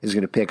is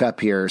going to pick up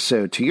here.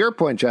 So to your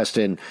point,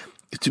 Justin,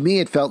 to me,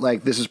 it felt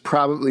like this is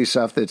probably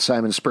stuff that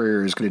Simon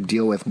Spurrier is going to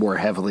deal with more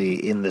heavily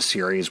in the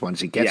series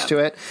once he gets to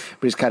it.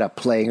 But he's kind of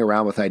playing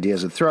around with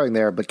ideas and throwing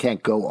there, but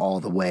can't go all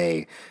the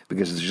way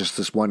because it's just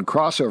this one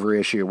crossover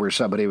issue where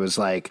somebody was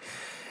like,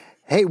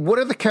 hey, what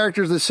are the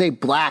characters that say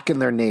black in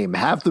their name?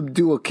 Have them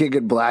do a King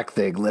in Black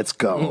thing. Let's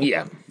go.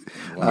 Yeah.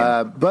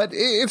 But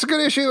it's a good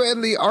issue,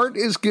 and the art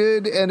is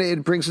good, and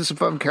it brings in some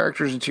fun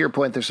characters. And to your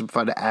point, there's some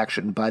fun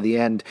action by the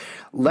end.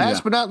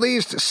 Last but not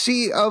least,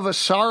 Sea of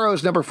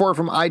Sorrows, number 4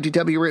 from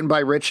IDW, written by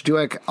Rich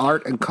Douek,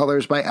 art and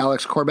colors by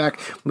Alex Cormack.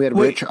 We had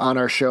Rich on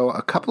our show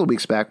a couple of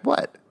weeks back.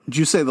 What? Did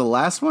you say the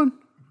last one?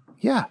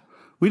 Yeah.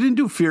 We didn't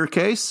do Fear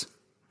Case.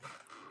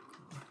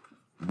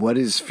 What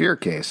is Fear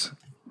Case?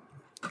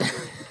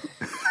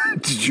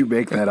 Did you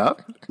make that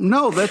up?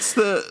 No, that's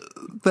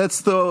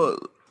the.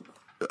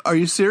 Are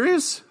you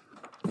serious?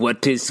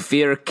 What is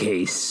Fear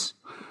Case?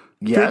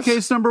 Yes. Fear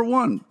Case number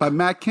 1 by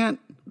Matt Kent.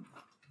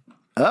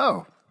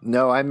 Oh,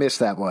 no, I missed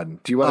that one.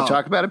 Do you want to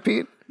talk about it,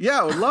 Pete?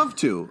 Yeah, I would love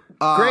to.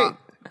 Great.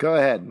 Go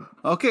ahead.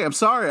 Okay, I'm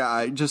sorry.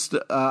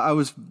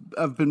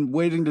 I've been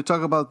waiting to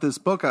talk about this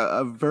book.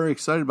 I'm very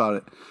excited about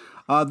it.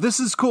 This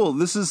is cool.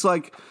 This is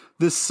like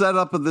this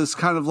setup of this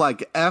kind of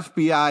like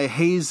FBI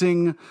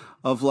hazing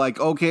of like,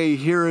 okay,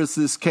 here is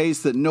this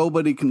case that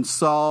nobody can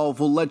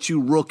solve. We'll let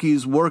you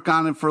rookies work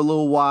on it for a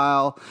little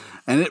while.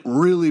 And it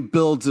really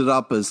builds it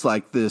up as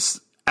like this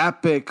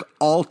epic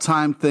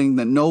all-time thing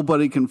that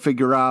nobody can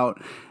figure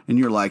out. And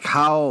you're like,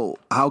 how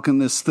can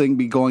this thing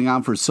be going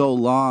on for so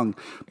long?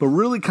 But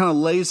really kind of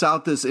lays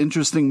out this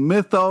interesting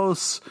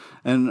mythos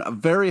and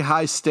very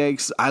high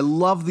stakes. I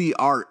love the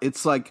art.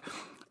 It's like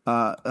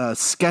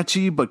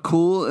sketchy but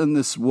cool in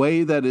this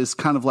way that is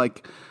kind of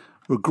like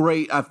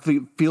great. I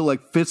feel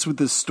like fits with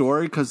this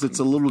story because it's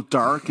a little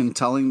dark and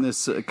telling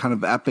this kind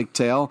of epic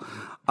tale.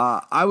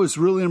 I was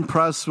really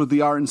impressed with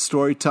the art and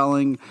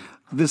storytelling.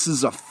 This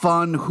is a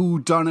fun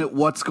whodunit,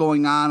 what's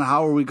going on,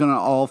 how are we going to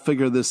all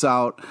figure this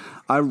out?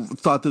 I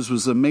thought this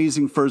was an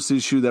amazing first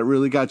issue that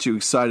really got you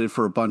excited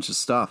for a bunch of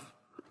stuff.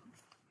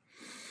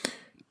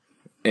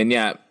 And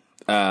and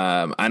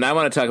I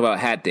want to talk about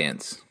Hat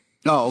Dance.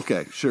 Oh,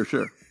 okay, sure.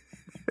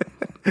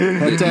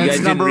 Hat Dance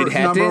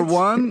number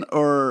 1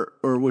 or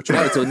which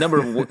one? So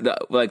number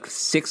like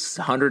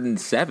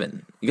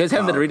 607. You guys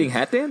haven't been reading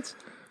Hat Dance?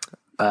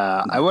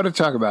 I want to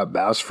talk about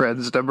Mouse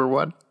Friends number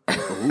 1.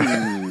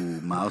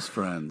 Ooh, Mouse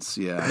Friends,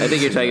 yeah. I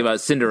think you're talking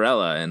about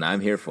Cinderella, and I'm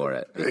here for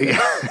it.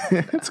 Yeah,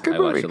 it's a good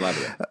movie. I watched a lot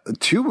of it.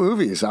 2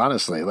 movies,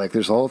 honestly. Like,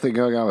 there's a whole thing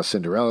going on with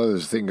Cinderella.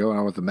 There's a thing going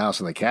on with the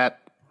mouse and the cat.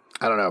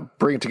 I don't know.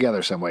 Bring it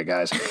together some way,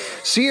 guys.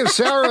 Sea of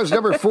Sorrows,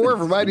 number 4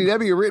 from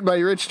IDW, written by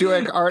Rich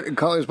Douek, art and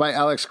colors by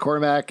Alex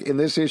Cormack. In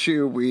this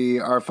issue, we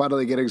are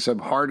finally getting some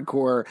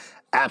hardcore,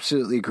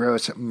 absolutely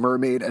gross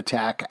mermaid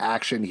attack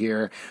action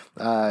here.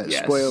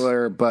 Yes.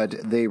 Spoiler, but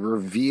they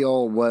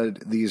reveal what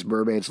these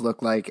mermaids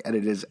look like, and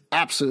it is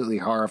absolutely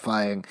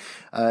horrifying.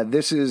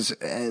 This is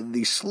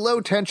the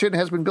slow tension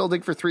has been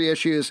building for 3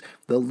 issues.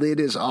 The lid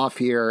is off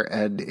here,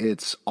 and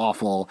it's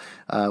awful.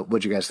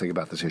 What'd you guys think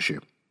about this issue?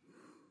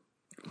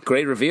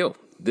 Great reveal.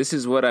 This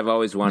is what I've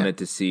always wanted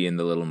to see in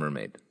The Little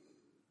Mermaid.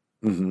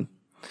 Mm-hmm.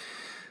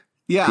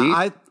 Yeah,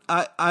 Pete?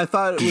 I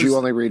thought it was... Did you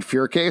only read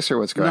Fear Case, or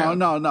what's going on?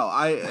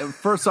 No.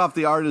 First off,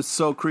 the art is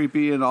so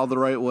creepy in all the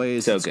right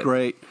ways. So it's good.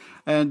 Great.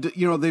 And,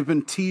 they've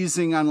been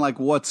teasing on, like,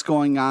 what's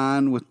going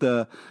on with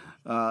the,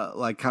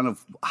 like, kind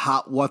of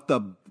what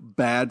the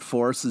bad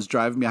force is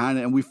driving behind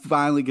it. And we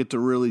finally get to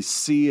really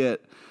see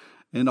it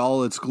in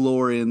all its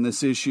glory in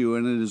this issue.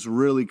 And it is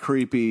really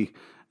creepy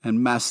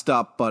and messed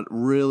up, but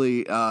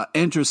really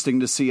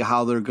interesting to see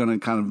how they're going to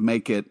kind of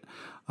make it,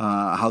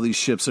 how these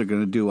ships are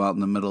going to do out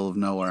in the middle of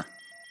nowhere.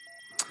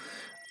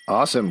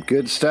 Awesome.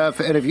 Good stuff.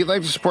 And if you'd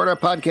like to support our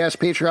podcast,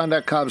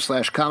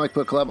 patreon.com/Comic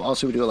Book Club.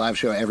 Also, we do a live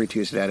show every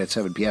Tuesday night at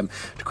 7 p.m.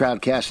 to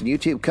Crowdcast and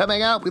YouTube.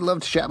 Coming out, we'd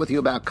love to chat with you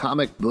about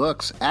comic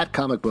books at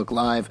Comic Book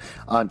Live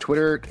on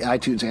Twitter,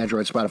 iTunes,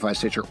 Android, Spotify,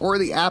 Stitcher, or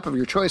the app of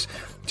your choice.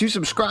 To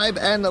subscribe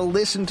and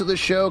listen to the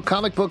show,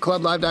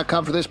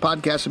 comicbookclublive.com for this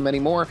podcast and many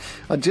more.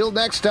 Until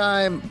next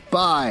time,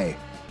 bye.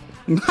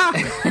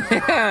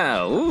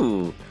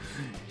 Ooh,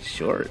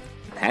 short.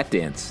 Hat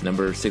Dance,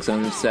 number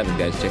 607,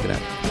 guys. Check it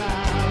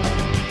out.